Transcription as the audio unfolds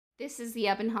This is the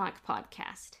Ebb and Hawk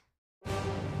podcast.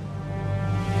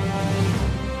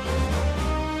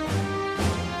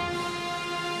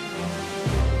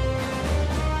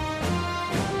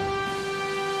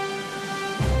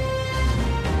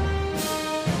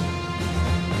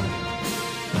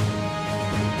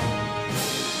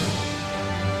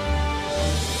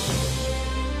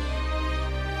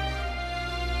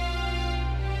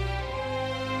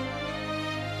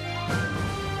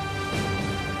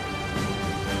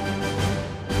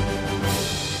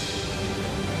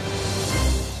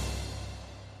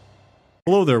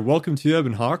 Hello there, welcome to Ebb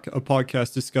and Hawk, a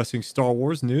podcast discussing Star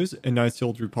Wars news and Knights of the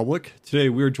Old Republic. Today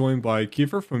we are joined by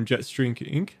KOTOR from Jetstream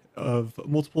Inc. of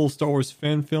multiple Star Wars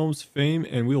fan films fame,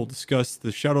 and we will discuss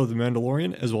the Shadow of the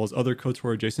Mandalorian as well as other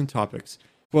KOTOR adjacent topics.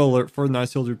 Spoiler alert for the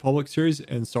Knights of the Old Republic series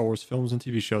and Star Wars films and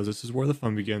TV shows. This is where the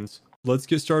fun begins. Let's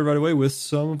get started right away with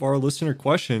some of our listener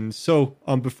questions. So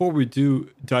before we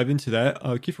do dive into that,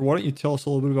 KOTOR, why don't you tell us a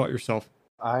little bit about yourself?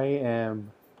 I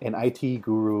am an IT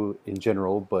guru in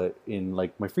general, but in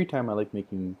like my free time, I like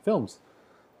making films.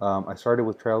 I started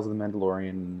with Trials of the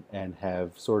Mandalorian and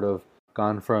have sort of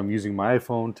gone from using my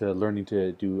iPhone to learning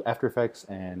to do After Effects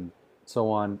and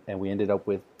so on. And we ended up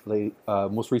with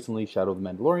most recently Shadow of the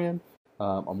Mandalorian.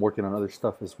 I'm working on other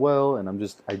stuff as well, and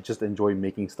I just enjoy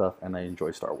making stuff, and I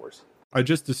enjoy Star Wars. I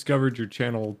just discovered your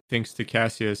channel thanks to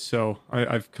Cassia, so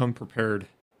I've come prepared.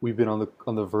 We've been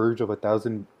on the verge of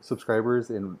 1,000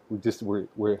 subscribers, and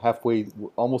we're halfway,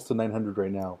 we're almost to 900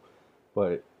 right now.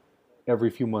 But every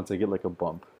few months, I get like a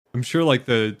bump. I'm sure like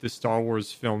the Star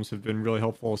Wars films have been really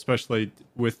helpful, especially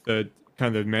with the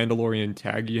kind of Mandalorian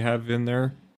tag you have in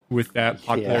there with that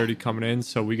popularity coming in.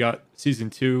 So we got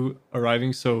season 2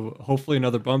 arriving, so hopefully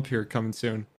another bump here coming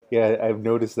soon. Yeah, I've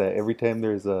noticed that every time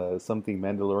there's something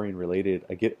Mandalorian related,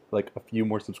 I get like a few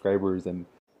more subscribers and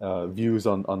views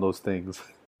on those things.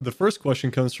 The first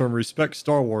question comes from Respect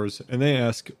Star Wars, and they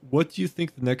ask, what do you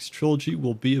think the next trilogy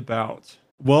will be about?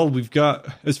 Well, we've got,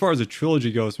 as far as a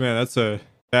trilogy goes, man, that's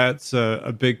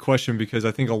a big question, because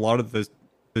I think a lot of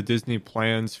the Disney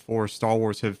plans for Star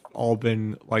Wars have all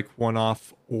been like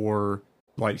one-off or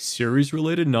like series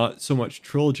related, not so much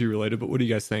trilogy related. But what do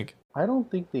you guys think? I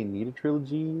don't think they need a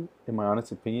trilogy, in my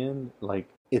honest opinion. Like,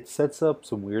 it sets up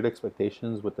some weird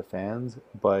expectations with the fans,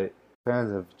 but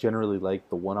fans have generally liked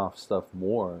the one-off stuff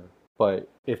more. But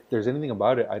if there's anything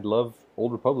about it, I'd love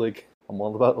Old Republic. I'm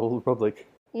all about Old Republic.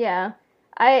 Yeah,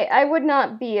 I would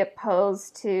not be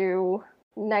opposed to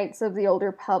Knights of the Old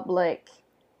Republic,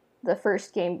 the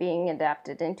first game, being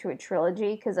adapted into a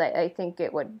trilogy, because I think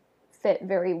it would fit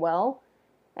very well,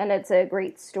 and it's a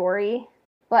great story.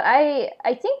 But I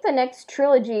think the next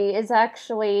trilogy is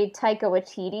actually Taika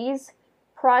Waititi's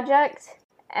project,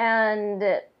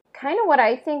 and kind of what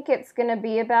I think it's going to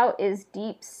be about is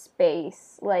deep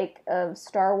space, like, of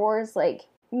Star Wars, like,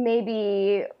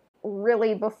 maybe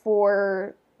really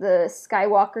before the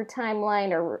Skywalker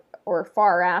timeline or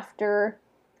far after,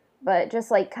 but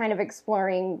just, like, kind of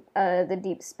exploring the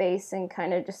deep space and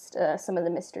kind of just some of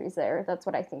the mysteries there. That's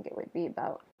what I think it would be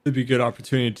about. It'd be a good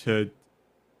opportunity to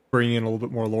bring in a little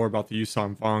bit more lore about the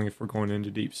Yuuzhan Vong if we're going into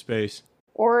deep space.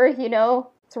 Or,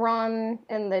 Thrawn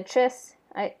and the Chiss.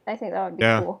 I think that would be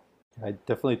cool. I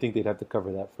definitely think they'd have to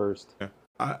cover that first. Yeah.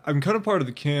 I'm kind of part of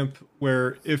the camp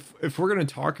where if we're going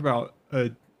to talk about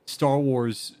a Star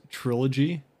Wars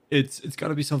trilogy, it's got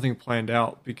to be something planned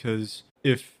out, because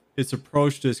if it's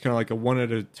approached as kind of like a one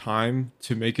at a time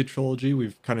to make a trilogy,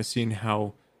 we've kind of seen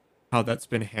how that's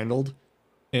been handled.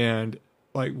 And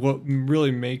like what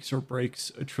really makes or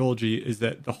breaks a trilogy is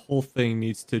that the whole thing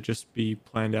needs to just be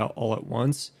planned out all at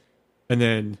once, and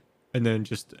then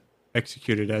just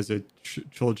executed as a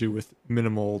trilogy with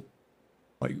minimal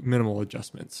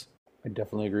adjustments. I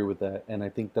definitely agree with that, and I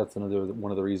think that's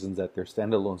one of the reasons that their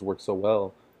standalones work so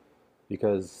well,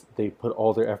 because they put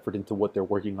all their effort into what they're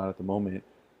working on at the moment,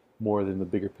 more than the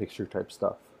bigger picture type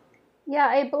stuff. Yeah,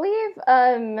 I believe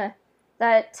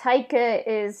that Taika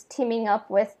is teaming up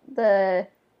with the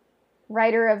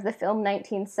writer of the film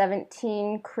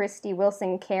 1917, Christy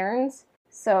Wilson Cairns.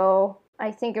 So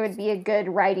I think it would be a good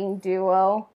writing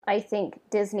duo. I think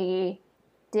Disney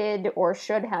did or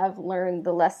should have learned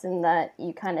the lesson that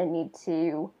you kind of need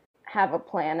to have a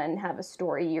plan and have a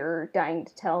story you're dying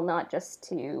to tell, not just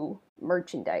to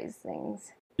merchandise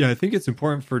things. Yeah, I think it's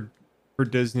important for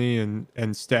Disney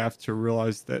and staff to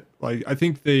realize that, like, I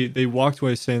think they walked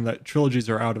away saying that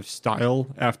trilogies are out of style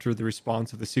after the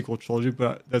response of the sequel trilogy,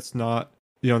 but that's not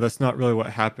really what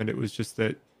happened. It was just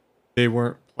that they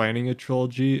weren't planning a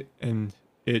trilogy, and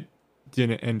it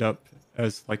didn't end up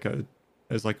as like a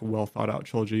well thought out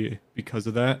trilogy because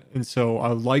of that. And so I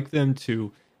would like them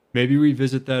to maybe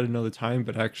revisit that another time,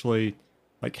 but actually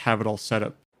like have it all set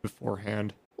up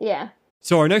beforehand. Yeah.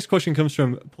 So our next question comes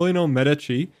from Polino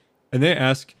Medici, and they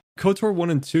ask, KOTOR 1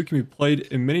 and 2 can be played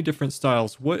in many different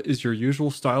styles. What is your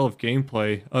usual style of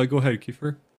gameplay? Go ahead,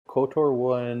 Kiefer. KOTOR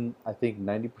 1, I think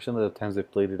 90% of the times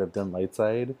I've played it, I've done light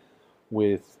side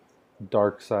with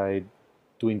dark side,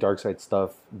 doing dark side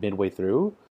stuff midway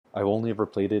through. I've only ever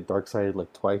played it dark side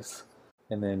like twice.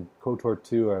 And then KOTOR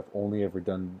 2, I've only ever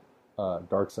done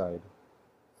dark side.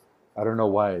 I don't know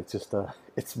why. It's just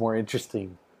it's more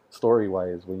interesting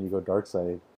story-wise when you go dark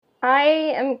side. I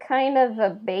am kind of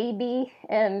a baby,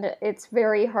 and it's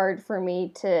very hard for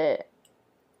me to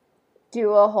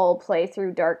do a whole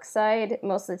playthrough dark side.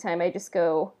 Most of the time I just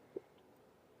go,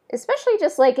 especially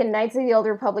just like in Knights of the Old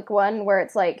Republic 1, where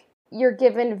it's like you're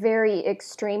given very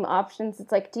extreme options.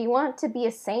 It's like, do you want to be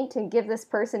a saint and give this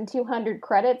person 200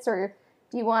 credits, or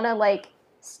do you want to like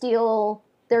steal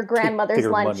their grandmother's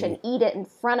lunch and eat it in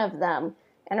front of them?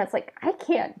 And it's like, I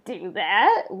can't do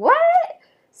that. What?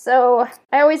 So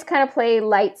I always kind of play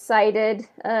light-sided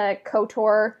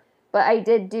KOTOR, but I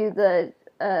did do the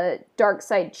dark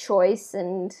side choice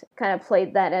and kind of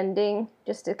played that ending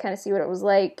just to kind of see what it was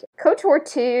like. KOTOR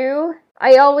 2,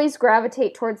 I always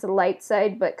gravitate towards the light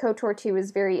side, but KOTOR 2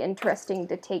 is very interesting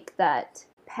to take that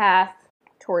path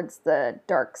towards the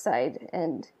dark side,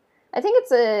 and I think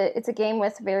it's a game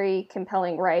with very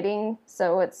compelling writing,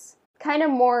 so it's kind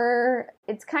of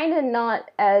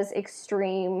not as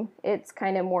extreme. It's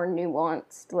kind of more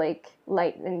nuanced, like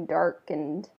light and dark,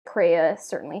 and Kreia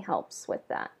certainly helps with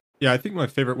that. Yeah, I think my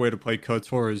favorite way to play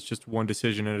KOTOR is just one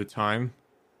decision at a time.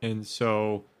 And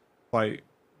so, like,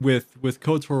 with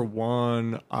KOTOR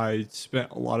 1, I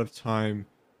spent a lot of time,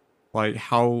 like,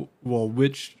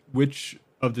 which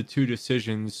of the two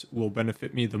decisions will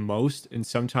benefit me the most. And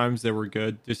sometimes there were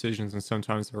good decisions and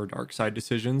sometimes there were dark side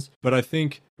decisions. But I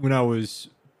think when I was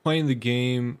playing the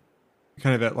game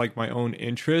kind of at like my own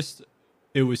interest,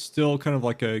 it was still kind of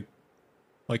like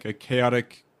a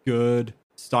chaotic good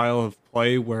style of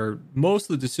play where most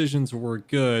of the decisions were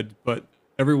good, but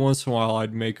every once in a while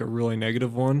I'd make a really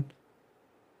negative one.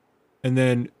 And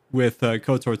then with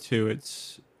KOTOR 2,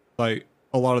 it's like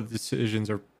a lot of the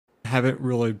decisions haven't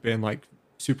really been like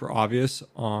super obvious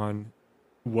on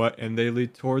what end they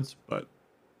lead towards, but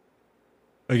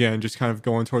again, just kind of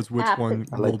going towards which one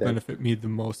will benefit me the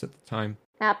most at the time.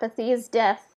 Apathy is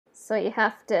death, so you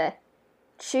have to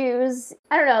choose.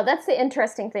 I don't know, that's the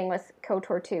interesting thing with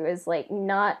KOTOR 2 is like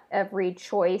not every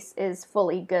choice is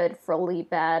fully good, fully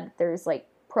bad. There's like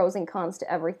pros and cons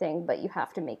to everything, but you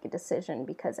have to make a decision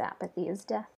because apathy is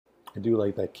death. I do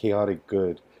like that chaotic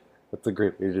good. That's a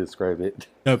great way to describe it.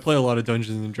 Yeah, I play a lot of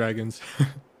Dungeons and Dragons.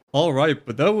 All right,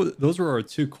 but those were our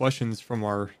two questions from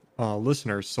our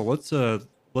listeners. So let's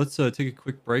take a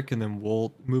quick break and then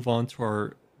we'll move on to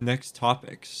our next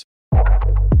topics.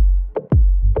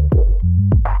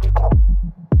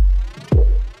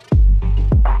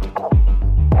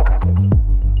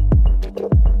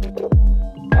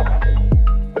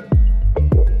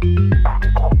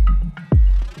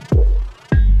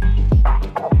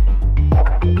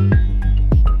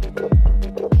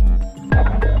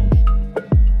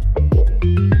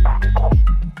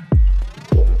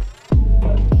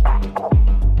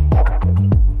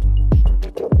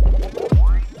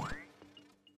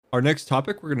 Our next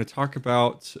topic, we're going to talk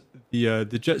about the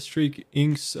Jetstreak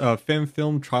Inc.'s fan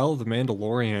film Trial of the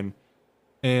Mandalorian.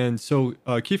 And so,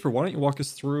 Kiefer, why don't you walk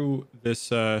us through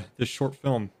this short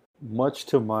film? Much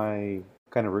to my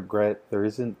kind of regret, there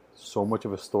isn't so much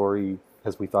of a story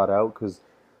as we thought out, because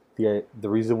the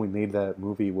reason we made that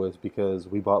movie was because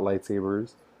we bought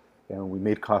lightsabers and we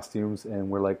made costumes, and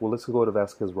we're like, well, let's go to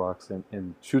Vasquez Rocks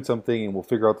and shoot something, and we'll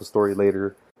figure out the story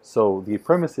later. So the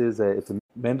premise is that it's a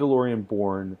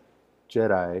Mandalorian-born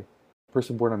Jedi,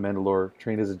 person born on Mandalore,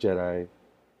 trained as a Jedi,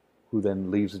 who then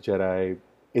leaves the Jedi.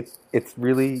 It's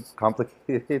really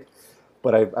complicated,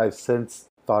 but I've since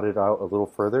thought it out a little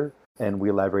further, and we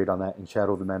elaborate on that in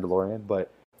Shadow of the Mandalorian.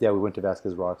 But yeah, we went to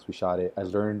Vasquez Rocks, we shot it.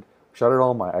 Shot it all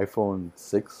on my iPhone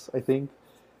 6, I think,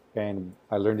 and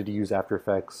I learned to use After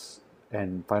Effects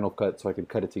and Final Cut so I could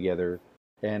cut it together.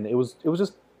 And it was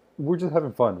just, we're just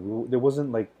having fun. There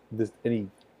wasn't like any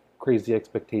crazy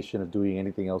expectation of doing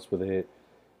anything else with it.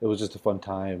 It was just a fun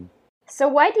time. So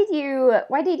why did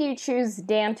you choose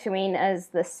Dantooine as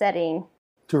the setting?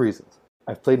 2 reasons.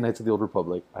 I've played Knights of the Old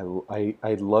Republic.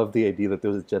 I love the idea that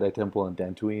there was a Jedi temple in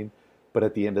Dantooine, but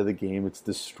at the end of the game it's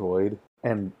destroyed.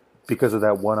 And because of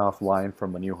that one-off line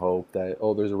from A New Hope that,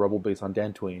 oh, there's a rebel base on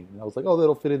Dantooine. And I was like, oh,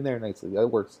 that'll fit in there nicely. That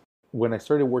works. When I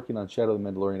started working on Shadow of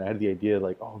the Mandalorian, I had the idea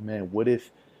like, oh man, what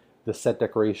if the set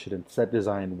decoration and set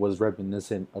design was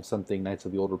reminiscent of something Knights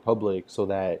of the Old Republic, so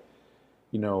that,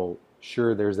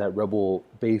 sure, there's that rebel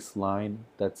base line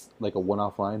that's like a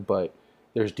one-off line, but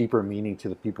there's deeper meaning to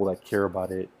the people that care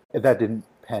about it. And that didn't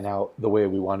pan out the way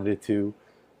we wanted it to,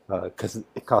 because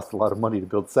it cost a lot of money to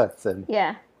build sets, and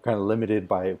Yeah. kind of limited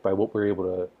by what we're able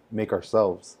to make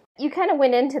ourselves. You kind of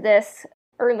went into this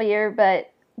earlier,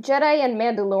 but Jedi and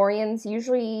Mandalorians,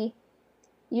 usually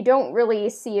you don't really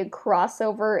see a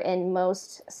crossover in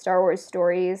most Star Wars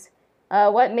stories.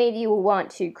 What made you want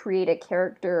to create a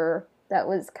character that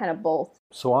was kind of both?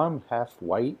 So I'm half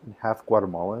white and half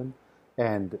Guatemalan,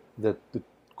 and the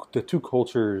two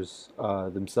cultures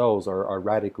themselves are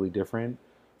radically different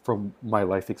from my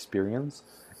life experience.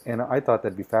 And I thought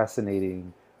that'd be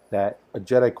fascinating that a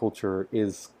Jedi culture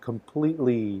is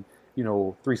completely,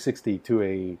 360 to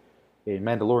a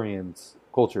Mandalorian's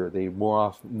culture. They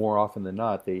more often than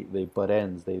not, they butt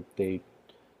ends.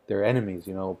 They're enemies,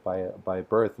 by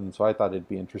birth. And so I thought it'd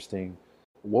be interesting.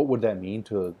 What would that mean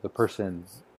to the person,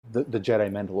 the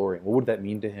Jedi Mandalorian? What would that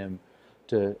mean to him,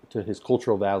 to his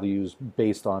cultural values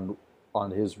based on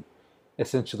his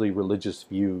essentially religious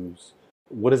views?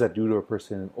 What does that do to a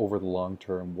person over the long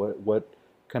term? What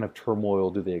kind of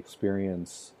turmoil do they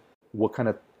experience? What kind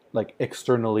of, like,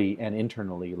 externally and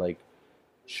internally, like,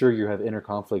 sure, you have inner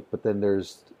conflict, but then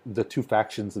there's the two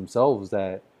factions themselves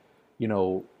that,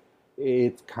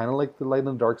 it's kind of like the light and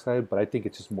the dark side, but I think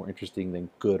it's just more interesting than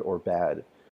good or bad.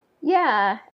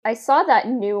 Yeah, I saw that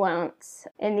nuance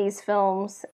in these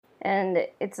films, and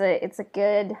it's a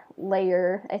good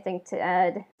layer, I think, to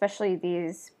add, especially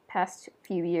these past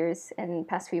few years and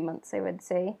past few months, I would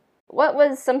say. What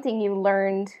was something you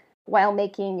learned while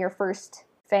making your first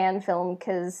fan film?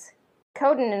 Because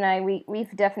Coden and I,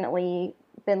 we've definitely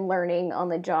been learning on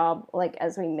the job, like,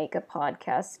 as we make a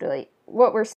podcast. Like,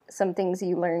 what were some things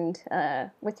you learned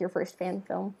with your first fan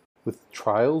film? With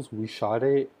Trials, we shot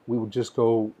it. We would just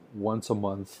go once a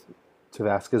month to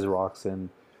Vasquez Rocks and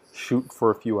shoot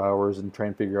for a few hours and try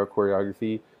and figure out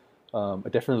choreography. I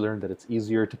definitely learned that it's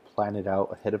easier to plan it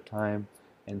out ahead of time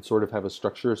and sort of have a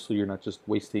structure so you're not just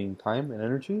wasting time and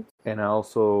energy. And I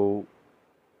also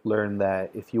learned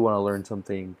that if you want to learn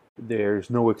something, there's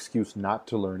no excuse not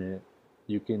to learn it.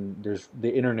 The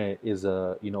internet is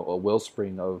a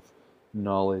wellspring of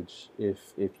knowledge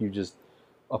if you just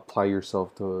apply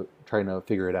yourself to trying to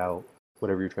figure it out,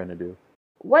 whatever you're trying to do.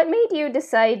 What made you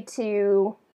decide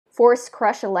to force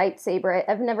crush a lightsaber?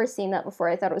 I've never seen that before.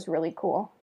 I thought it was really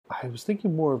cool. I was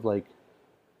thinking more of like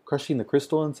crushing the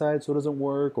crystal inside so it doesn't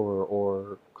work,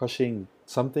 or crushing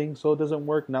something so it doesn't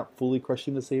work, not fully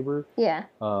crushing the saber. Yeah.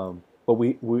 But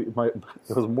it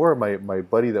was more of my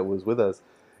buddy that was with us.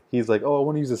 He's like, oh, I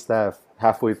want to use a staff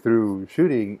halfway through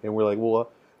shooting, and we're like,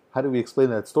 well, how do we explain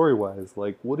that story-wise?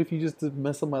 Like, what if you just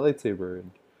mess up my lightsaber?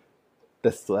 And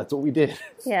that's what we did.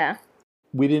 Yeah.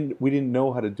 We didn't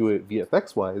know how to do it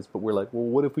VFX-wise, but we're like, well,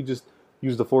 what if we just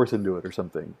use the Force into it or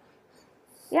something?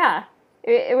 Yeah.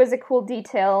 It was a cool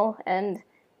detail, and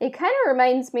it kind of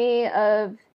reminds me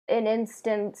of an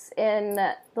instance in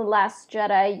The Last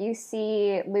Jedi. You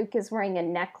see Luke is wearing a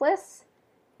necklace,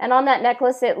 and on that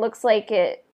necklace it looks like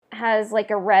it has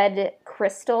like a red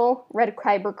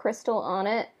kyber crystal on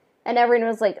it, and everyone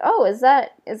was like, oh, is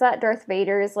that Darth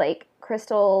Vader's like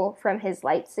crystal from his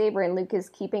lightsaber, and Luke is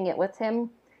keeping it with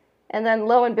him? And then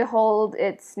lo and behold,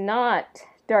 it's not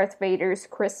Darth Vader's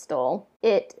crystal.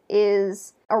 It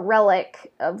is a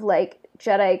relic of like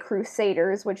Jedi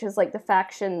Crusaders, which is like the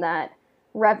faction that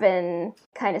Revan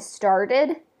kind of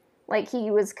started. Like,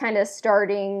 he was kind of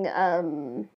starting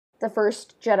the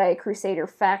first Jedi Crusader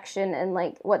faction, and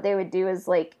like what they would do is,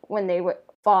 like, when they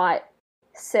fought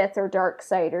Sith or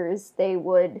Darksiders, they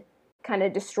would kind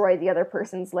of destroy the other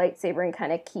person's lightsaber and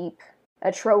kind of keep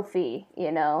a trophy,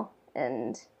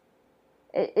 and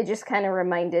it just kind of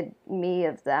reminded me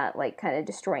of that, like, kind of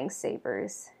destroying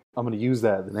sabers. I'm going to use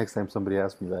that the next time somebody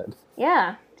asks me that.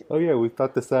 Yeah. Oh yeah, we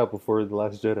thought this out before The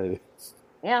Last Jedi.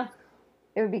 Yeah.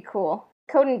 It would be cool.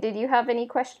 Coden, did you have any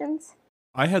questions?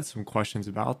 I had some questions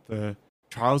about the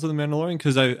Trials of the Mandalorian,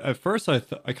 because at first I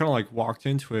kind of like walked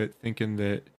into it thinking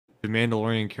that the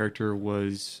Mandalorian character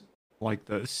was like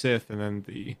the Sith, and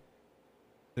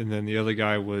then the other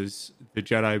guy was the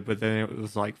Jedi, but then it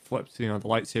was like flipped. The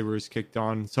lightsaber is kicked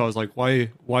on. So I was like, why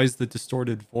is the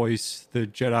distorted voice the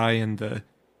Jedi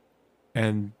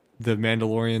and the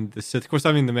Mandalorian the Sith? Of course,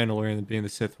 I mean the Mandalorian being the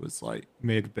Sith was like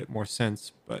made a bit more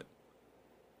sense, but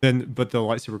the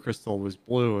lightsaber crystal was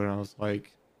blue, and I was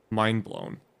like mind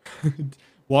blown.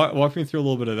 Walk me through a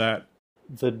little bit of that.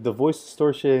 The voice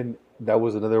distortion, that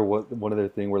was one other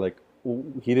thing where, like,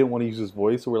 he didn't want to use his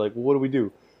voice, so we're like, well, what do we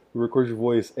do? we record your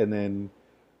voice, and then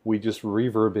we just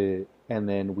reverb it, and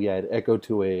then we add echo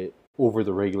to it over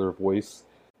the regular voice.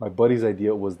 My buddy's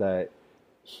idea was that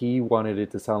he wanted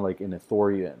it to sound like an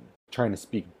Ithorian trying to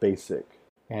speak basic.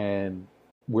 And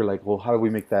we're like, well, how do we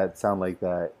make that sound like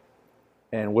that?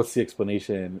 And what's the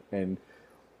explanation? And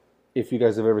if you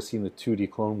guys have ever seen the 2D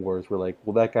Clone Wars, we're like,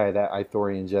 well, that guy, that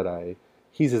Ithorian Jedi,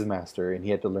 he's his master, and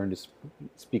he had to learn to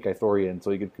speak Ithorian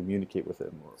so he could communicate with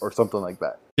him, or something like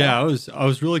that. Yeah, I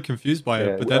was really confused by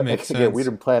it, but that makes sense. Again, we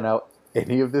didn't plan out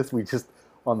any of this. We just,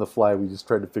 on the fly, we just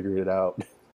tried to figure it out.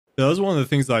 That was one of the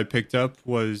things that I picked up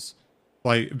was,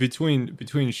 like, between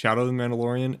Shadow of the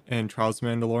Mandalorian and Trials of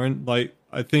the Mandalorian, like,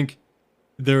 I think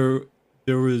there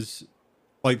was,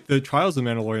 like, the Trials of the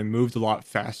Mandalorian moved a lot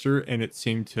faster, and it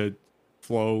seemed to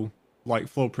flow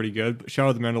pretty good. But Shadow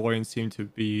of the Mandalorian seemed to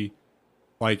be,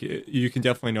 like, you can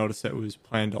definitely notice that it was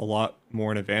planned a lot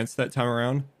more in advance that time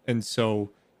around. And so,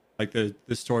 like, the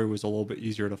story was a little bit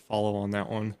easier to follow on that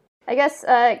one. I guess,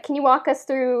 can you walk us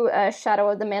through Shadow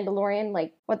of the Mandalorian,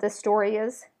 like what the story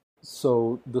is?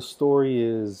 So the story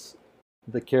is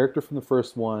the character from the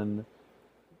first one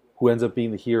who ends up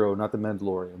being the hero, not the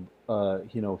Mandalorian.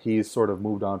 He's sort of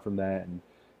moved on from that, and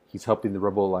he's helping the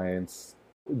Rebel Alliance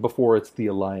before it's the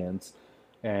Alliance.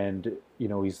 And,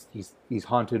 he's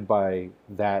haunted by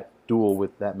that duel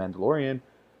with that Mandalorian.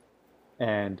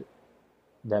 And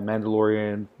that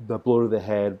Mandalorian, the blow to the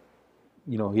head,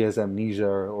 he has amnesia,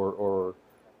 or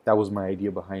that was my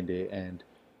idea behind it. And,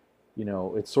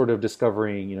 it's sort of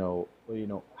discovering,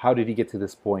 how did he get to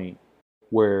this point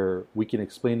where we can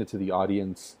explain it to the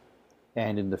audience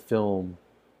and in the film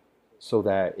so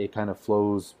that it kind of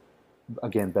flows,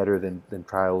 again, better than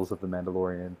Trials of the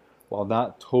Mandalorian, while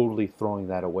not totally throwing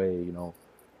that away.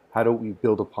 How do we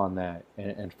build upon that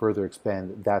and further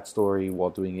expand that story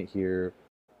while doing it here?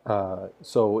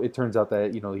 So it turns out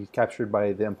that, he's captured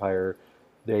by the Empire.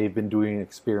 They've been doing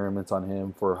experiments on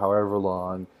him for however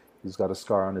long. He's got a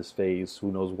scar on his face.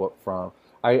 Who knows what from?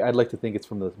 I'd like to think it's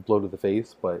from the blow to the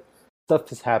face, but stuff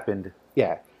has happened.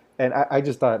 Yeah. And I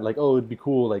just thought, like, oh, it'd be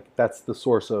cool. Like, that's the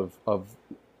source of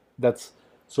that's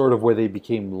sort of where they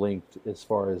became linked, as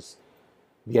far as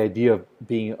the idea of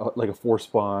being like a Force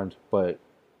bond, but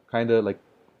kind of like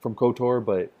from KOTOR,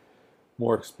 but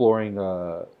more exploring,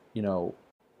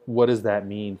 what does that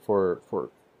mean for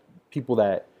people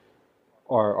that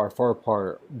are far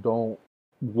apart?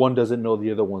 One doesn't know the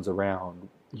other one's around.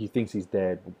 He thinks he's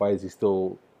dead. But why is he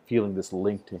still feeling this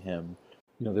link to him?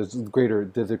 There's a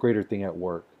greater thing at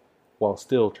work, while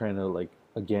still trying to, like,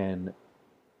 again,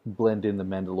 blend in the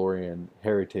Mandalorian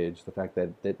heritage. The fact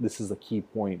that this is a key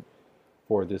point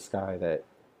for this guy that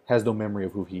has no memory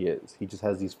of who he is. He just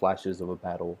has these flashes of a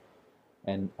battle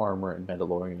and armor and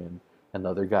Mandalorian and the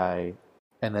other guy.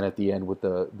 And then at the end with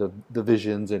the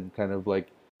visions and kind of like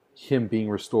him being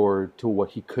restored to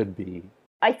what he could be.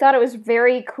 I thought it was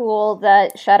very cool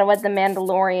that Shadow of the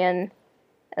Mandalorian,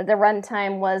 the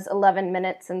runtime was 11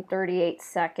 minutes and 38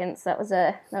 seconds. That was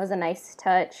a nice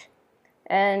touch.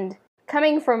 And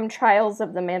coming from Trials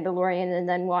of the Mandalorian and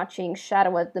then watching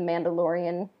Shadow of the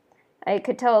Mandalorian, I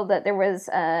could tell that there was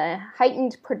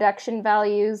heightened production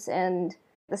values, and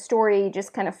the story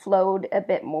just kind of flowed a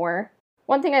bit more.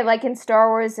 One thing I like in Star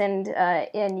Wars and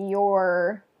in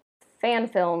your fan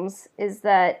films is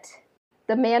that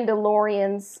the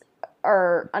Mandalorians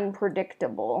are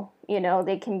unpredictable.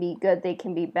 They can be good, they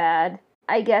can be bad.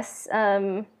 I guess,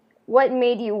 what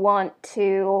made you want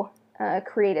to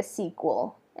create a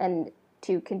sequel and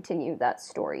to continue that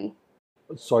story?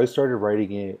 So I started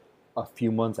writing it a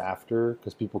few months after,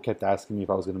 because people kept asking me if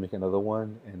I was going to make another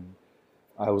one. And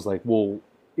I was like, well,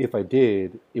 if I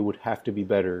did, it would have to be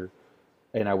better.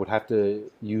 And I would have to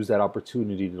use that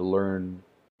opportunity to learn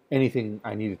anything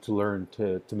I needed to learn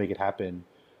to make it happen.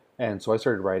 And so I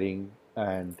started writing,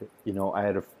 and, I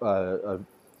had a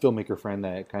filmmaker friend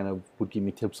that kind of would give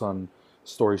me tips on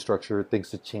story structure, things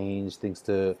to change, things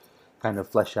to kind of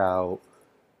flesh out.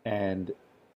 And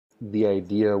the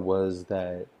idea was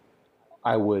that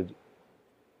I would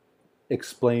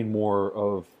explain more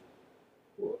of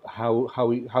how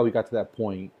we got to that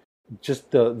point.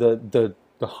 Just the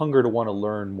hunger to want to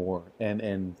learn more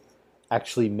and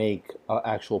actually make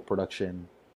actual production.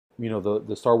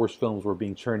 The Star Wars films were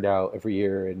being churned out every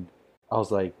year, and I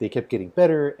was like, they kept getting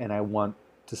better, and I want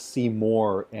to see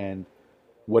more. And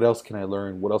what else can I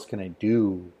learn? What else can I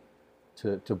do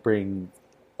to bring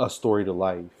a story to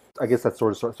life? I guess that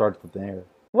sort of started from there.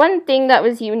 One thing that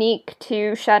was unique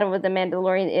to Shadow of the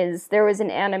Mandalorian is there was an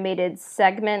animated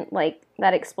segment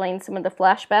that explained some of the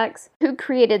flashbacks. Who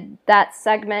created that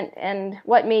segment, and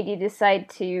what made you decide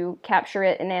to capture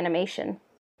it in animation?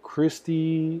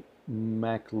 Christy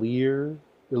MacLear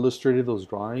illustrated those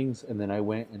drawings, and then I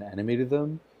went and animated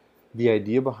them. The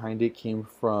idea behind it came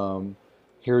from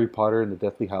Harry Potter and the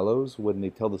Deathly Hallows. When they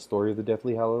tell the story of the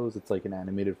Deathly Hallows, it's like an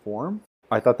animated form.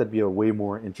 I thought that'd be a way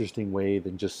more interesting way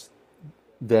than just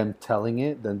them telling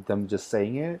it, than them just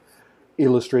saying it.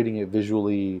 Illustrating it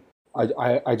visually,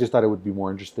 I just thought it would be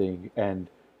more interesting. And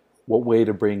what way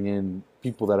to bring in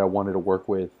people that I wanted to work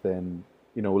with, and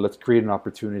let's create an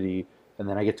opportunity, and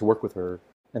then I get to work with her,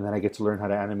 and then I get to learn how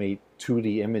to animate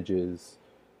 2D images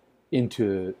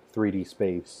into 3D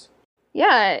space.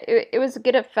 Yeah, it was a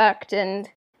good effect, and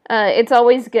it's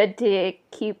always good to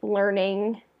keep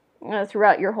learning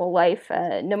throughout your whole life,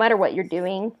 no matter what you're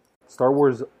doing. Star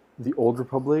Wars: The Old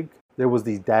Republic, there was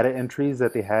these data entries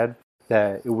that they had,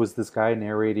 that it was this guy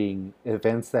narrating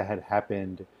events that had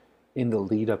happened in the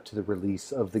lead up to the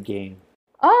release of the game.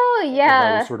 Oh, And that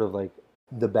yeah. was sort of like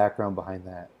the background behind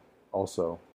that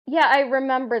also. Yeah, I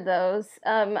remember those.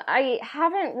 I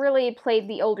haven't really played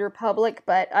the Old Republic,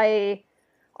 but I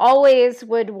always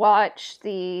would watch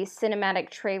the cinematic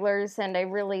trailers, and I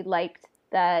really liked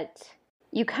that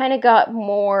you kind of got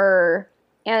more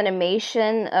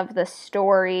animation of the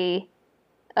story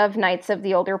of Knights of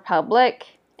the Old Republic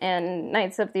and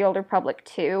Knights of the Old Republic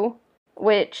 2,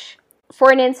 which,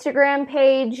 for an Instagram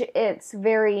page, it's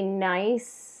very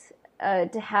nice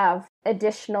to have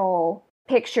additional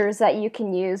pictures that you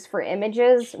can use for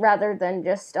images rather than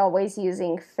just always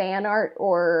using fan art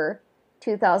or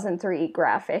 2003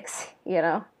 graphics,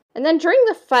 And then during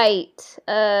the fight,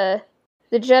 the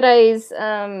Jedi's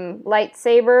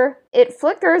lightsaber, it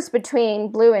flickers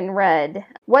between blue and red.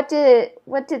 What did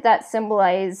that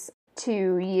symbolize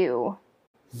to you?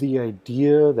 The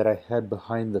idea that I had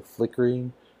behind the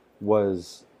flickering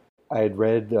was, I had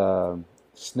read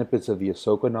snippets of the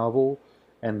Ahsoka novel,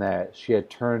 and that she had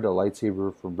turned a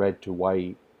lightsaber from red to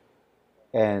white,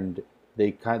 and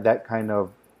that kind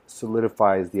of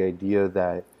solidifies the idea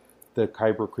that the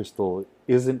Kyber crystal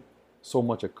isn't so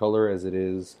much a color as it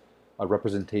is a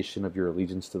representation of your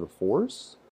allegiance to the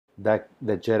Force. That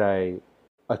the Jedi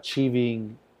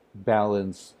achieving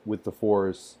balance with the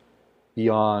Force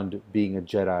beyond being a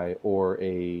Jedi or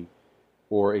a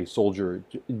soldier,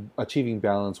 achieving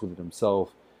balance with it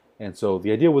himself. And so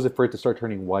the idea was for it to start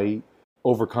turning white,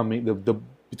 overcoming the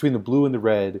between the blue and the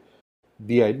red.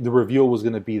 The reveal was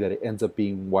going to be that it ends up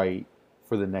being white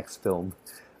for the next film,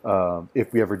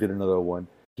 if we ever did another one.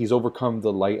 He's overcome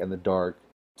the light and the dark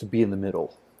to be in the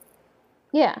middle.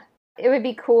 Yeah, it would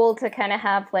be cool to kind of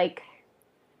have like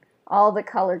all the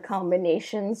color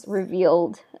combinations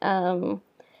revealed. And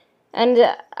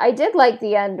I did like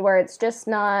the end where it's just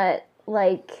not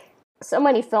like so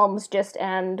many films just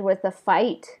end with a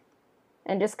fight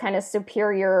and just kind of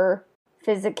superior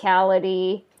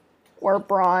physicality or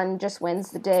brawn just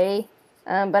wins the day.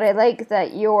 But I like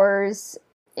that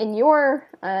in your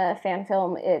fan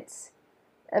film, it's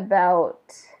about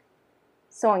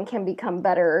someone can become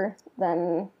better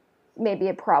than maybe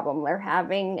a problem they're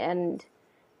having and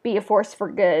be a force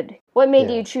for good. What made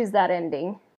you choose that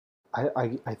ending?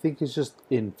 I think it's just,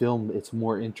 in film, it's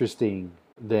more interesting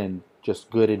than just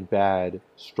good and bad,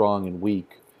 strong and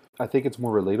weak. I think it's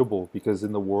more relatable because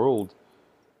in the world,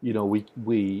 we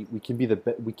can be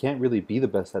we can't really be the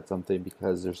best at something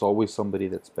because there's always somebody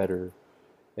that's better,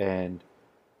 and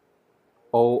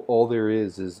all there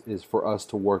is for us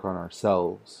to work on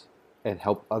ourselves and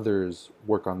help others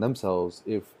work on themselves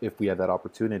if we have that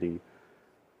opportunity.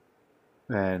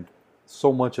 And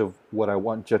so much of what I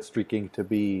want Jetstreak Inc. to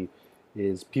be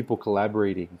is people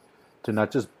collaborating to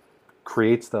not just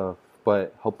create stuff,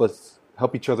 but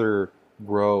help each other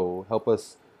grow, help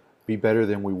us be better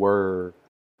than we were,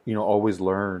 always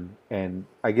learn. And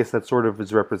I guess that sort of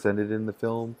is represented in the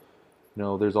film.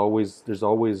 There's always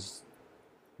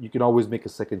you can always make a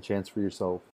second chance for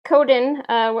yourself. Coden,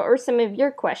 what were some of your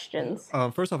questions?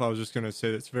 First off, I was just going to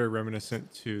say that's very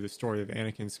reminiscent to the story of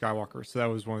Anakin Skywalker. So that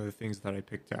was one of the things that I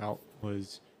picked out,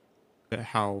 was that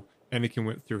how Anakin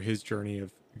went through his journey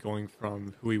of going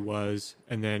from who he was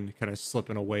and then kind of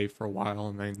slipping away for a while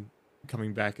and then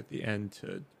coming back at the end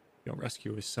to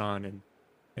rescue his son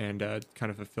and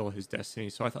kind of fulfill his destiny.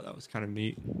 So I thought that was kind of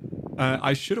neat.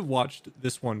 I should have watched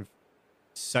this one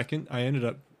second. I ended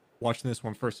up watching this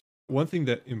one first. One thing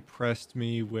that impressed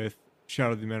me with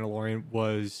Shadow of the Mandalorian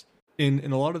was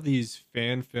in a lot of these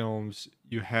fan films,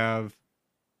 you have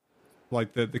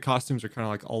like the costumes are kind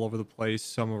of like all over the place.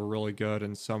 Some are really good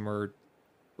and some are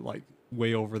like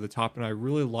way over the top. And I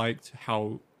really liked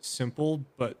how simple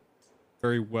but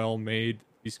very well made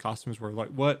these costumes were. Like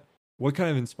what kind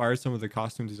of inspired some of the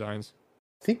costume designs?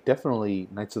 I think definitely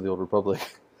Knights of the Old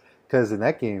Republic, because in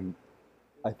that game,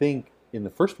 I think in the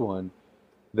first one,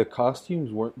 the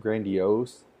costumes weren't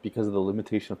grandiose because of the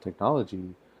limitation of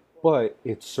technology, but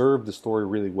it served the story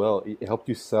really well. It helped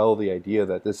you sell the idea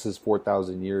that this is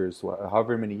 4,000 years,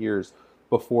 however many years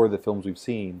before the films we've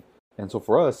seen. And so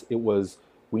for us, it was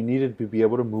we needed to be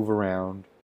able to move around.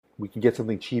 We can get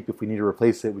something cheap if we need to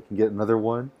replace it. We can get another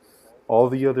one. All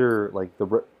the other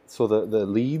the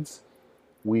leads,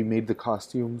 we made the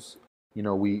costumes.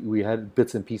 We had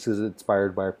bits and pieces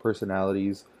inspired by our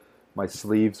personalities. My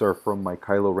sleeves are from my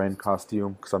Kylo Ren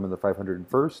costume because I'm in the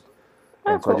 501st.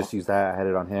 And so I just used that. I had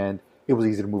it on hand. It was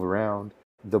easy to move around.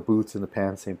 The boots and the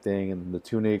pants, same thing. And the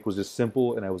tunic was just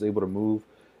simple, and I was able to move.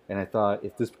 And I thought,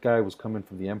 if this guy was coming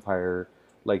from the Empire,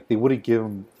 like, they wouldn't give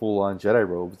him full-on Jedi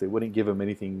robes. They wouldn't give him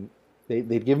anything.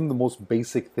 They'd give him the most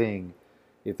basic thing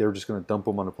if they were just going to dump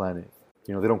him on a planet.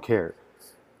 They don't care.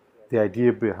 The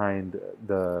idea behind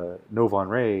the Novan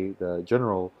Ray, the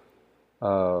general,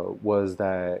 was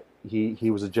that he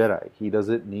was a Jedi. He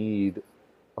doesn't need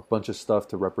a bunch of stuff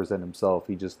to represent himself.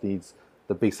 He just needs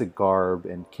the basic garb,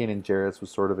 and Kanan Jarrus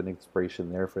was sort of an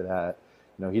inspiration there for that.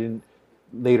 He didn't,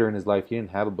 later in his life, he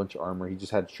didn't have a bunch of armor. He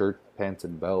just had shirt, pants,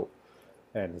 and belt,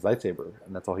 and his lightsaber,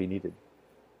 and that's all he needed.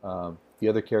 The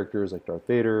other characters, like Darth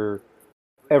Vader,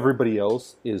 everybody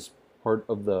else is part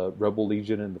of the Rebel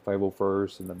Legion and the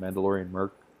 501st and the Mandalorian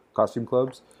Merc costume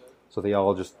clubs. So they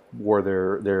all just wore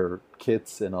their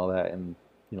kits and all that, and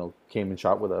came and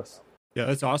shot with us. Yeah,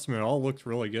 that's awesome. It all looked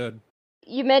really good.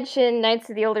 You mentioned Knights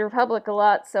of the Old Republic a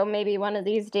lot, so maybe one of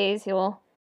these days you'll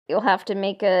have to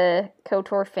make a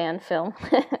KOTOR fan film.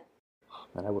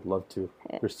 Man, I would love to.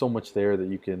 Yeah. There's so much there that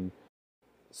you can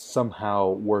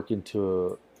somehow work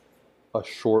into a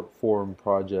short form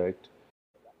project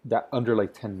that under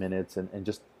like 10 minutes and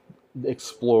just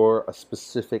explore a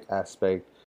specific aspect.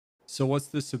 So what's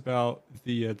this about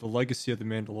the legacy of the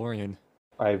Mandalorian?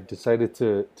 I've decided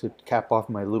to cap off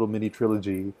my little mini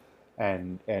trilogy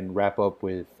and wrap up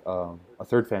with a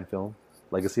third fan film,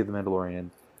 Legacy of the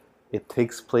Mandalorian. It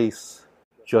takes place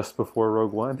just before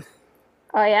Rogue One.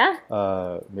 Oh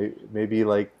yeah? Maybe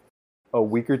like a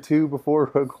week or two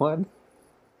before Rogue One.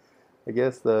 I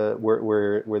guess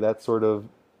where that sort of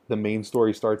the main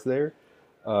story starts there.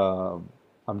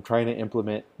 I'm trying to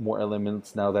implement more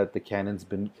elements now that the canon's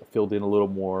been filled in a little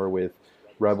more with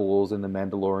Rebels and the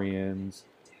Mandalorians,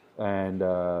 and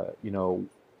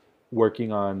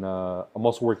working on. I'm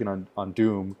also working on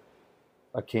Doom,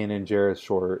 a Kanan Jarrus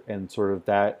short, and sort of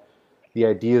that the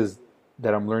ideas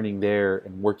that I'm learning there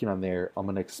and working on there, I'm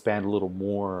going to expand a little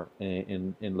more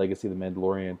in Legacy of the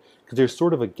Mandalorian, because there's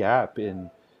sort of a gap in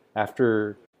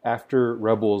after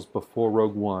Rebels, before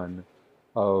Rogue One,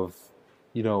 of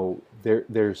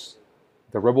there's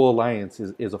the Rebel Alliance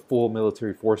is a full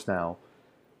military force now.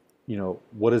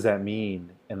 What does that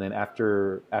mean? And then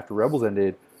after Rebels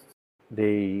ended,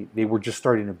 they were just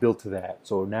starting to build to that.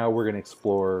 So now we're going to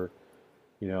explore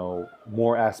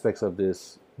more aspects of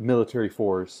this military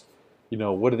force.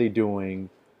 What are they doing?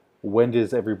 When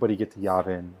does everybody get to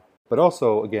Yavin? But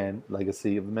also, again,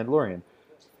 Legacy of the Mandalorian.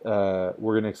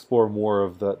 We're going to explore more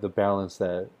of the balance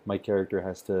that my character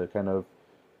has to kind of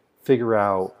figure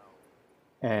out,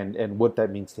 and what that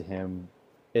means to him.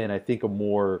 And I think a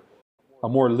more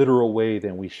literal way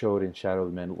than we showed in Shadow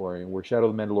of the Mandalorian, where Shadow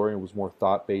of the Mandalorian was more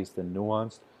thought-based and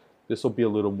nuanced. This will be a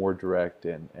little more direct,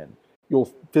 and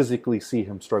you'll physically see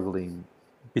him struggling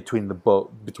between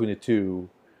the two.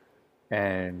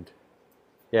 And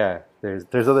yeah,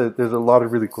 there's a lot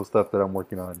of really cool stuff that I'm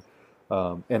working on.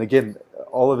 And again,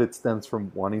 all of it stems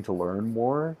from wanting to learn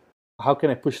more. How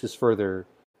can I push this further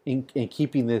in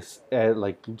keeping this at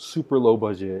like super low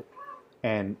budget,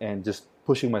 and just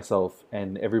pushing myself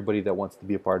and everybody that wants to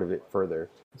be a part of it further?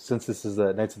 Since this is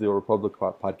a Knights of the Old Republic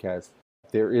podcast,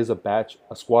 there is a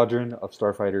squadron of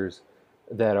starfighters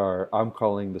that I'm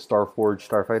calling the Starforged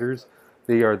Starfighters.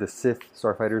 They are the Sith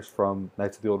starfighters from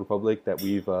Knights of the Old Republic that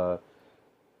the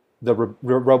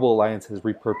Rebel Alliance has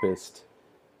repurposed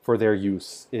for their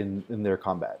use in their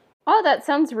combat. Oh, that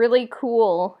sounds really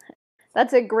cool.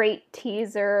 That's a great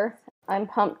teaser. I'm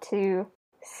pumped to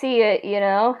see it,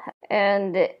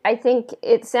 and I think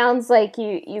it sounds like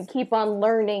you keep on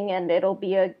learning, and it'll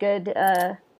be a good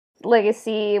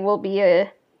legacy. Will be an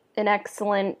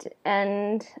excellent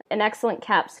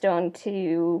capstone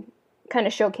to kind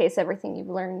of showcase everything you've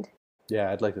learned.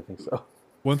 Yeah, I'd like to think so.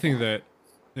 One thing that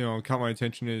caught my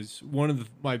attention is one of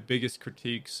my biggest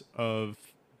critiques of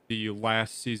the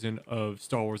last season of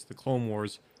Star Wars: The Clone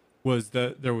Wars was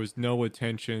that there was no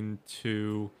attention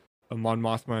to Mon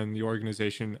Mothma and the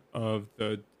organization of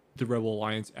the Rebel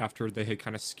Alliance after they had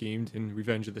kind of schemed in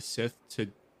Revenge of the Sith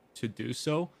to do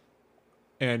so.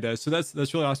 And so that's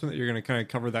really awesome that you're going to kind of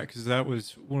cover that, because that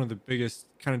was one of the biggest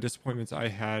kind of disappointments I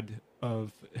had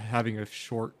of having a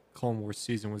short Clone Wars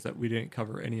season, was that we didn't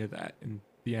cover any of that in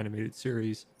the animated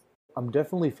series. I'm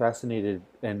definitely fascinated,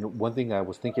 and one thing I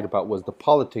was thinking about was the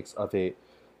politics of it.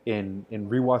 In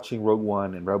rewatching Rogue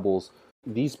One and Rebels,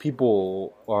 these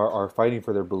people are fighting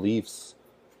for their beliefs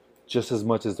just as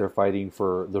much as they're fighting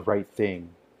for the right thing,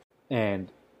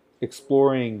 and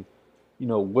exploring,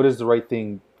 what is the right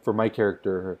thing for my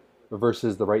character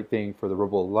versus the right thing for the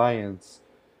Rebel Alliance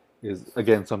is,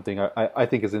 again, something I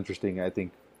think is interesting. I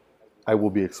think I will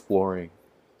be exploring.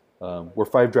 We're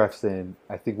 5 drafts in.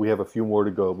 I think we have a few more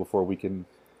to go before we can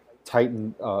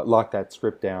lock that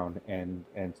script down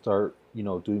and start,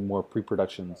 doing more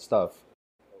pre-production stuff.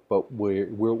 But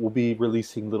we'll be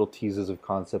releasing little teasers of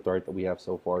concept art that we have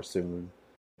so far soon.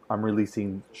 I'm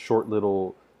releasing short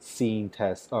little scene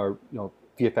tests, or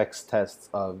VFX tests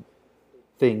of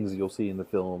things you'll see in the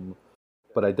film.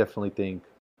 But I definitely think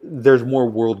there's more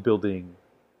world building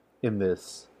in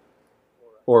this,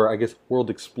 or I guess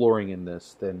world exploring in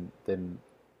this, than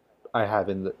I have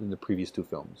in the previous 2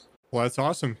 films. Well, that's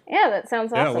awesome. Yeah, that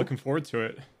sounds awesome. Yeah, looking forward to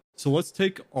it. So let's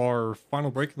take our final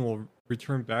break, and we'll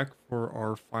return back for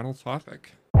our final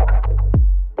topic.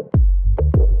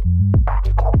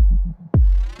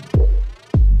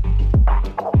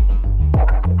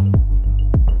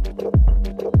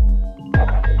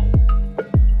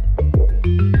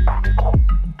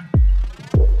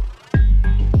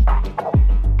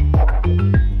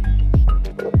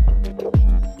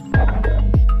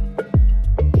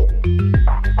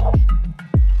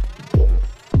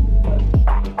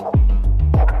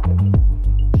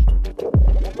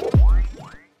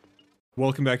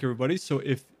 Welcome back, everybody. So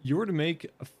if you were to make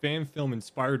a fan film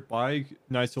inspired by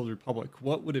Knights of the Old Republic,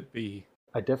 what would it be?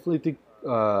 I definitely think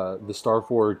the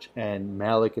Starforge and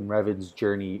Malik and Revan's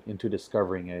journey into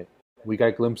discovering it. We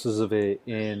got glimpses of it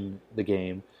in the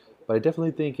game, but I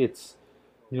definitely think it's,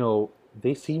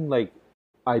 they seem like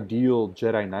ideal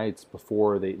Jedi Knights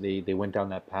before they went down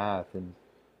that path,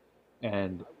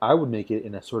 and I would make it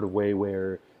in a sort of way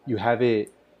where you have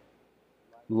it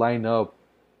line up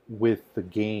with the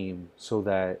game so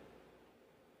that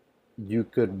you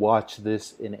could watch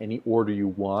this in any order you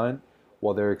want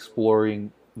while they're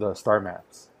exploring the star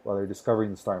maps, while they're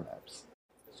discovering the star maps.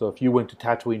 So if you went to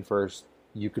Tatooine first,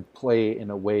 you could play in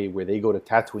a way where they go to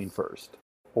Tatooine first.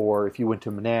 Or if you went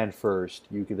to Manan first,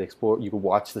 you could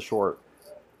watch the short.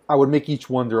 I would make each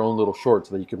one their own little short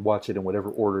so that you could watch it in whatever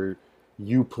order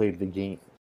you played the game.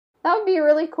 That would be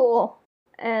really cool.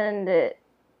 And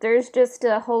there's just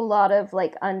a whole lot of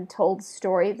untold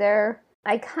story there.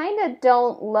 I kind of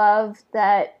don't love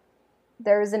that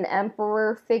there's an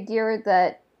emperor figure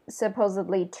that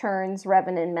supposedly turns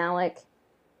Revan and Malik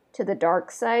to the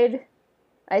dark side.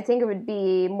 I think it would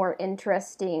be more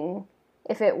interesting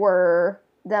if it were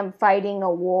them fighting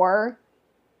a war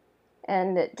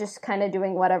and just kind of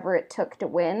doing whatever it took to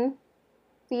win.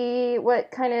 Be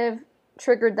what kind of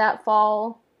triggered that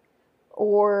fall,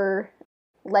 or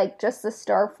just the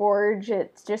Starforge,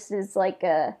 it just is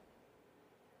a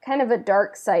kind of a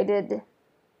dark-sided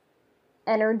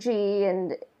energy,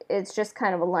 and it's just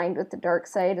kind of aligned with the dark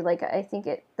side. I think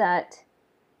that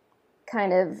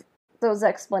kind of, those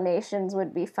explanations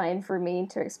would be fine for me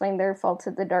to explain their fall to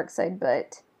the dark side,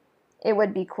 but it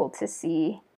would be cool to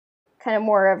see kind of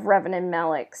more of Revan and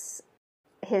Malik's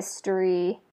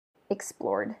history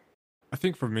explored. I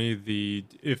think for me,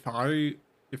 if I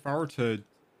were to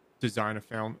design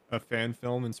a fan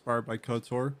film inspired by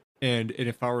KOTOR, and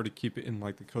if I were to keep it in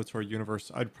the KOTOR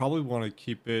universe, I'd probably want to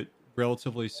keep it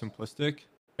relatively simplistic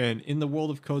and in the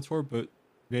world of KOTOR, but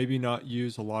maybe not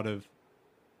use a lot of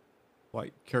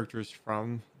characters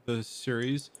from the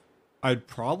series. I'd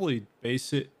probably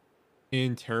base it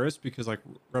in Terrace, because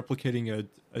replicating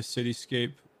a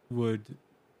cityscape would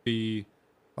be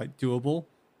doable,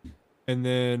 and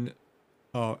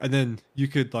then you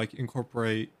could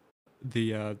incorporate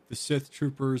the Sith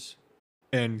troopers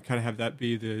and kind of have that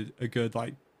be a good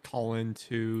call in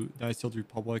to Knights of the Old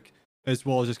Republic, as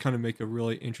well as just kind of make a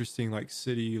really interesting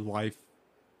city life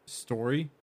story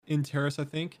in Terrace. I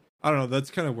think, I don't know, that's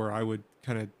kind of where I would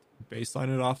kind of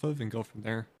baseline it off of and go from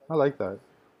there. I like that.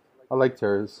 I like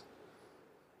Terrace.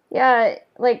 Yeah,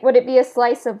 would it be a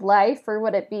slice of life, or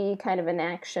would it be kind of an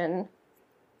action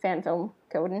fan film,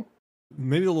 Coden?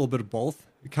 Maybe a little bit of both.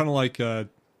 Kind of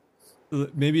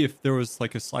maybe if there was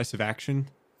a slice of action,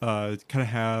 kind of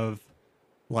have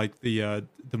the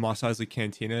Mos Eisley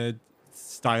Cantina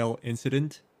style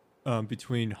incident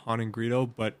between Han and Greedo,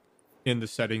 but in the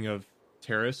setting of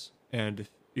Terrace, and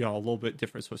a little bit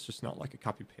different, so it's just not a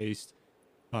copy paste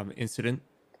incident.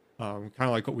 kind of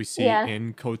like what we see Yeah.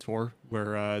 in KOTOR,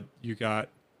 where you got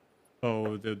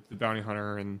the bounty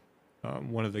hunter and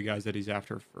one of the guys that he's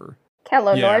after for.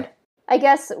 Kello Yeah. Lord. I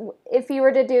guess if you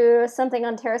were to do something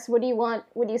on Terrace, would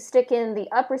you stick in the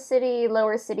upper city,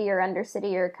 lower city, or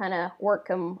undercity, or kind of work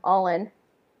them all in?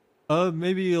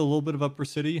 Maybe a little bit of upper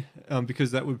city,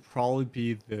 because that would probably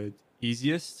be the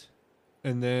easiest,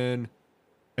 and then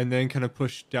kind of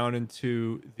push down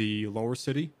into the lower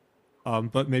city,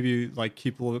 but maybe like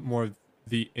keep a little bit more of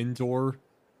the indoor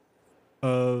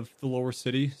of the lower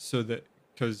city, so that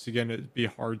because again it'd be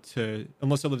hard to,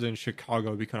 unless I lived in Chicago,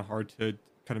 it'd be kind of hard to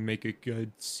kind of make a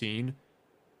good scene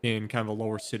in kind of a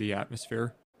lower city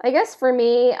atmosphere. I guess for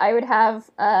me, I would have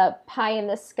a pie in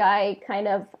the sky kind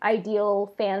of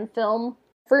ideal fan film.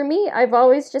 For me, I've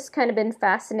always just kind of been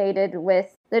fascinated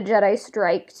with the Jedi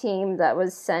Strike team that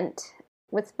was sent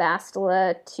with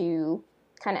Bastila to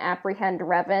kind of apprehend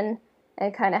Revan,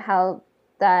 and kind of how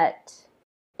that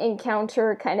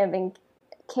encounter kind of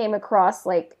came across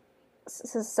like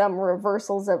some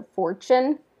reversals of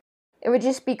fortune. It would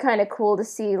just be kind of cool to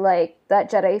see like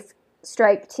that Jedi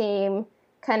Strike team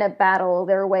kind of battle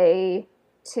their way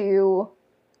to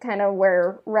kind of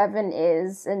where Revan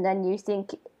is, and then you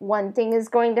think one thing is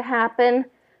going to happen,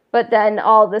 but then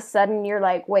all of a sudden you're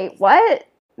like, wait, what?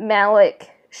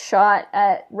 Malik shot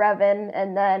at Revan,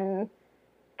 and then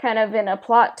kind of in a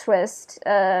plot twist,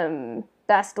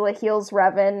 Bastila heals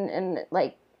Revan, and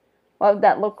like, what would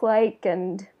that look like?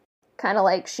 And kind of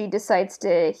like she decides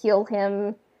to heal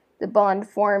him, the bond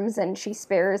forms, and she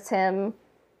spares him.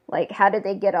 Like, how did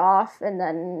they get off? And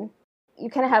then you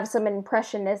kind of have some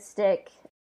impressionistic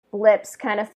blips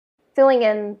kind of filling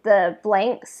in the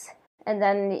blanks. And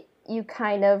then you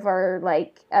kind of are,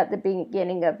 like, at the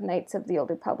beginning of Knights of the Old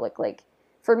Republic. Like,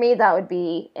 for me, that would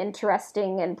be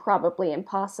interesting and probably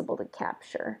impossible to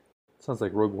capture. Sounds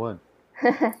like Rogue One.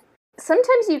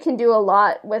 Sometimes you can do a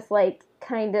lot with, like,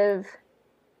 kind of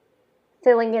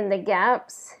filling in the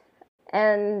gaps.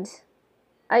 And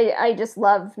I just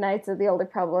love Knights of the Old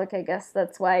Republic. I guess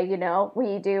that's why,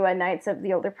 we do a Knights of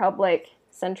the Old Republic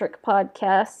centric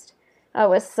podcast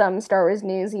with some Star Wars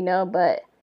news, but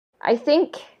I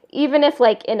think even if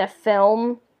like in a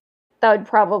film, that would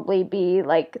probably be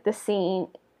like the scene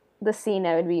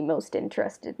I would be most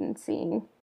interested in seeing.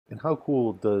 And how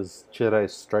cool does Jedi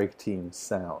Strike Team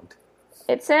sound?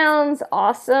 It sounds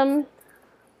awesome.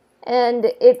 And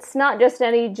it's not just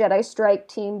any Jedi Strike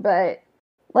Team, but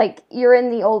like, you're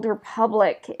in the Old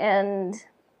Republic, and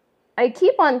I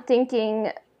keep on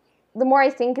thinking, the more I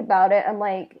think about it, I'm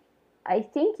like, I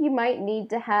think you might need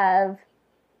to have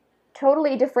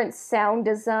totally different sound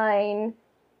design,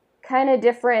 kind of a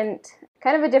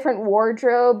different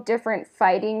wardrobe, different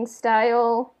fighting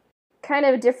style, kind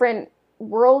of different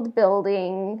world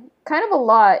building, kind of a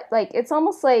lot. Like, it's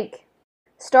almost like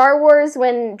Star Wars,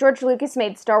 when George Lucas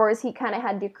made Star Wars, he kind of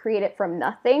had to create it from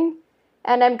nothing.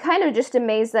 And I'm kind of just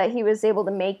amazed that he was able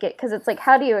to make it, because it's like,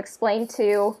 how do you explain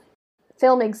to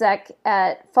film exec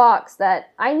at Fox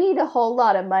that I need a whole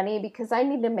lot of money because I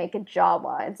need to make a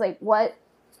Jawa? It's like, what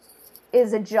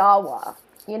is a Jawa?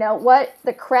 What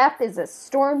the crap is a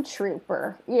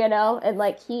stormtrooper? And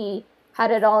like, he had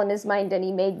it all in his mind and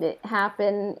he made it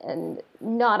happen, and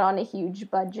not on a huge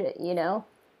budget,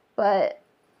 But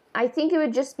I think it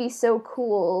would just be so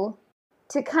cool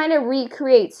to kind of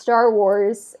recreate Star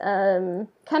Wars, kind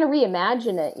of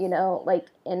reimagine it, like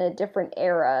in a different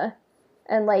era.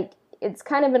 And like, it's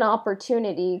kind of an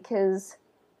opportunity because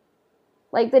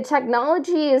like the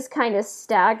technology is kind of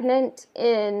stagnant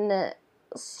in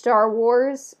Star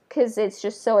Wars because it's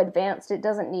just so advanced, it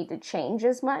doesn't need to change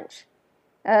as much,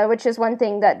 which is one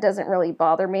thing that doesn't really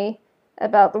bother me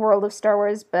about the world of Star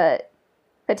Wars. But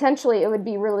potentially it would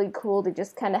be really cool to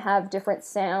just kind of have different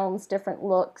sounds, different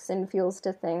looks and feels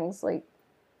to things. Like,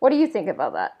 what do you think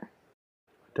about that?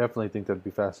 Definitely think that'd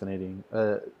be fascinating.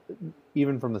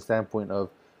 Even from the standpoint of,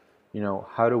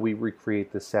 how do we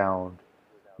recreate the sound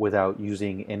without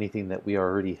using anything that we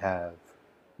already have?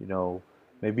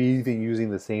 Maybe even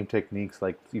using the same techniques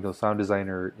like, sound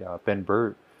designer Ben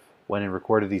Burt went and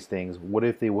recorded these things. What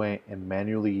if they went and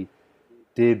manually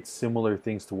did similar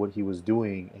things to what he was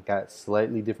doing and got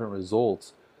slightly different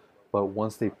results, but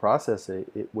once they process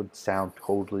it, it would sound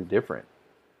totally different,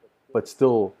 but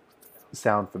still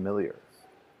sound familiar.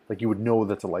 Like, you would know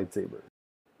that's a lightsaber.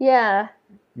 Yeah.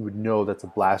 You would know that's a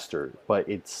blaster, but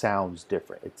it sounds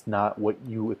different. It's not what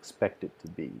you expect it to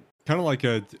be. Kind of like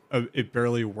a it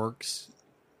barely works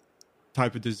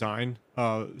type of design.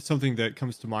 Something that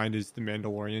comes to mind is the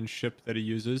Mandalorian ship that he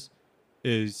uses.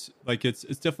 Is like, it's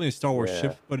definitely a Star Wars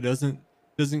ship, but it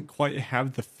doesn't quite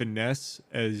have the finesse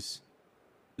as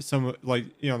some, like,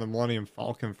 the Millennium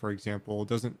Falcon, for example,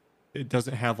 it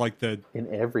doesn't have like the In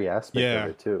every aspect of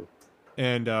it too.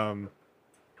 And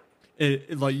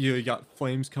it like you got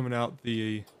flames coming out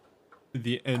the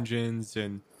engines,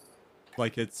 and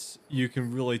like you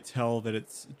can really tell that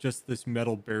it's just this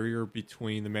metal barrier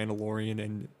between the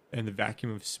Mandalorian and the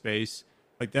vacuum of space.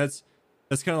 Like that's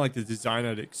kind of like the design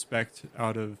I'd expect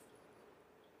out of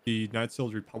the Knights of the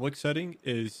Old Republic setting,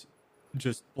 is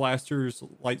just blasters,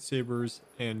 lightsabers,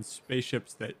 and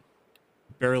spaceships that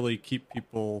barely keep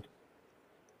people,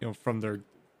 from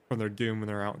their doom when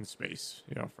they're out in space,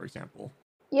 for example.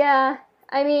 Yeah,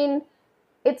 I mean,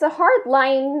 it's a hard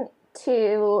line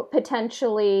to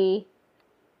potentially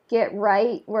get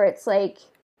right, where it's like,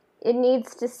 it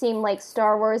needs to seem like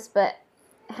Star Wars, but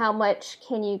how much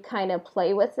can you kind of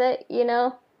play with it,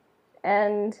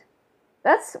 And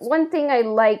that's one thing I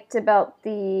liked about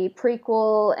the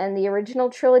prequel and the original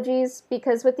trilogies,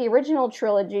 because with the original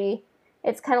trilogy,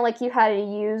 it's kind of like you had a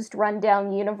used,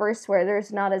 rundown universe where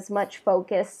there's not as much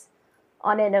focus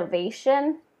on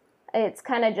innovation. It's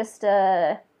kind of just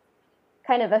a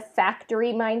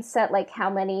factory mindset, like how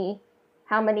many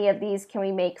of these can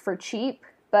we make for cheap?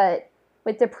 But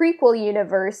with the prequel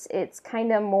universe, it's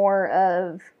kind of more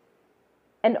of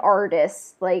an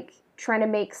artist, like trying to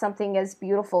make something as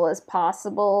beautiful as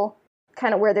possible,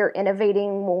 kind of where they're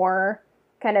innovating more,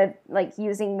 kind of like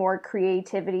using more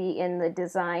creativity in the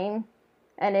design.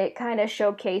 And it kind of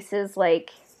showcases,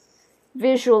 like,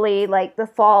 visually, like, the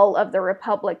fall of the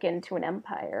Republic into an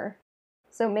empire.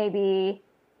 So maybe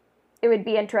it would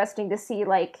be interesting to see,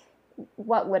 like,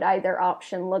 what would either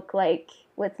option look like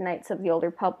with Knights of the Old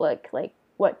Republic? Like,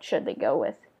 what should they go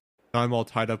with? I'm all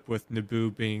tied up with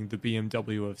Naboo being the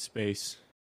BMW of space.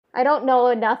 I don't know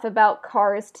enough about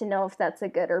cars to know if that's a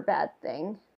good or bad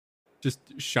thing.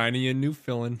 Just shiny and new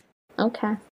filling.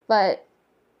 Okay. But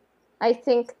I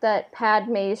think that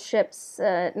Padme's ships,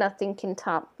 nothing can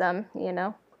top them,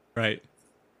 Right.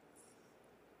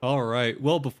 All right.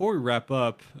 Well, before we wrap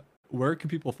up, where can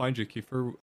people find you,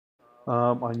 Kiefer?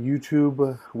 On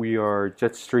YouTube, we are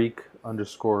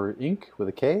Jetstreak_Inc. with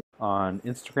a K. On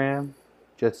Instagram,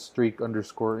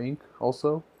 Jetstreak_Inc.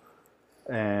 also.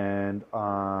 And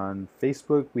on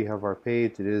Facebook, we have our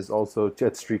page. It is also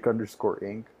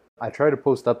Jetstreak_Inc. I try to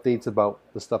post updates about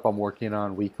the stuff I'm working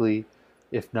on weekly,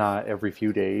 if not every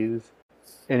few days.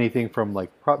 Anything from like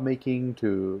prop making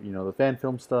to, the fan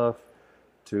film stuff,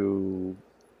 to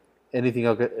anything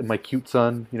I'll get. My cute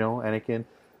son, Anakin.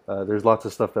 There's lots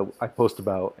of stuff that I post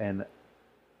about, and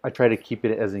I try to keep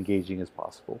it as engaging as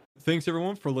possible. Thanks,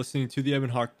 everyone, for listening to the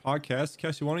Ebon Hawk podcast.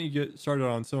 Cassie, why don't you get started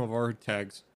on some of our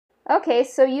tags? Okay,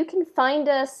 so you can find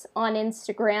us on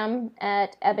Instagram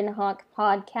at Ebon Hawk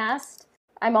Podcast.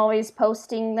 I'm always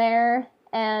posting there,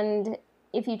 and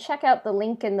if you check out the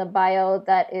link in the bio,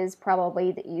 that is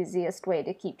probably the easiest way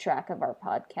to keep track of our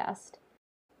podcast.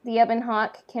 The Ebon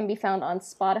Hawk can be found on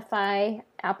Spotify,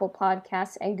 Apple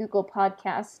Podcasts, and Google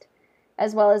Podcast,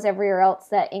 as well as everywhere else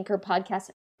that Anchor Podcasts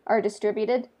are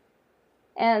distributed.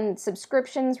 And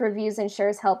subscriptions, reviews, and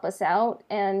shares help us out.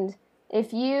 And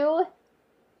if you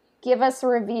give us a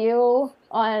review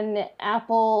on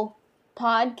Apple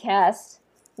Podcasts,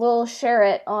 we'll share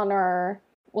it on our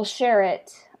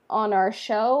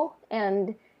show.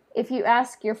 And if you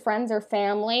ask your friends or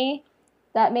family,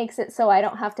 that makes it so I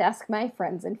don't have to ask my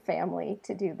friends and family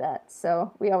to do that.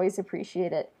 So we always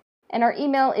appreciate it. And our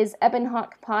email is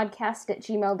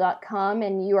ebonhawkpodcast@gmail.com,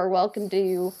 and you are welcome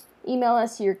to email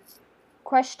us your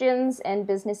questions and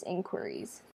business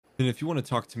inquiries. And if you want to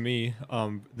talk to me,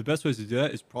 the best ways to do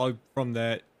that is probably from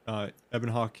that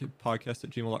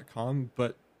ebonhawkpodcast@gmail.com,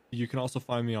 but you can also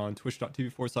find me on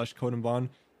twitch.tv/CodeandBond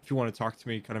if you want to talk to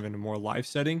me kind of in a more live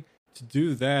setting. To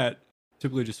do that,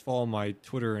 typically just follow my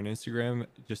Twitter and Instagram,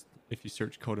 just if you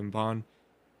search Code and Bond.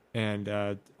 And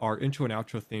our intro and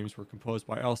outro themes were composed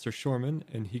by Alistair Shorman,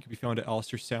 and he can be found at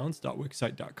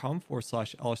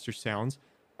alistairsounds.wixsite.com/alistairsounds.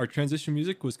 Our transition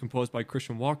music was composed by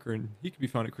Christian Walker, and he can be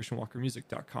found at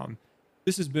christianwalkermusic.com.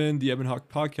 This has been the Ebon Hawk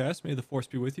Podcast. May the Force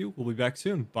be with you. We'll be back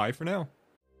soon. Bye for now.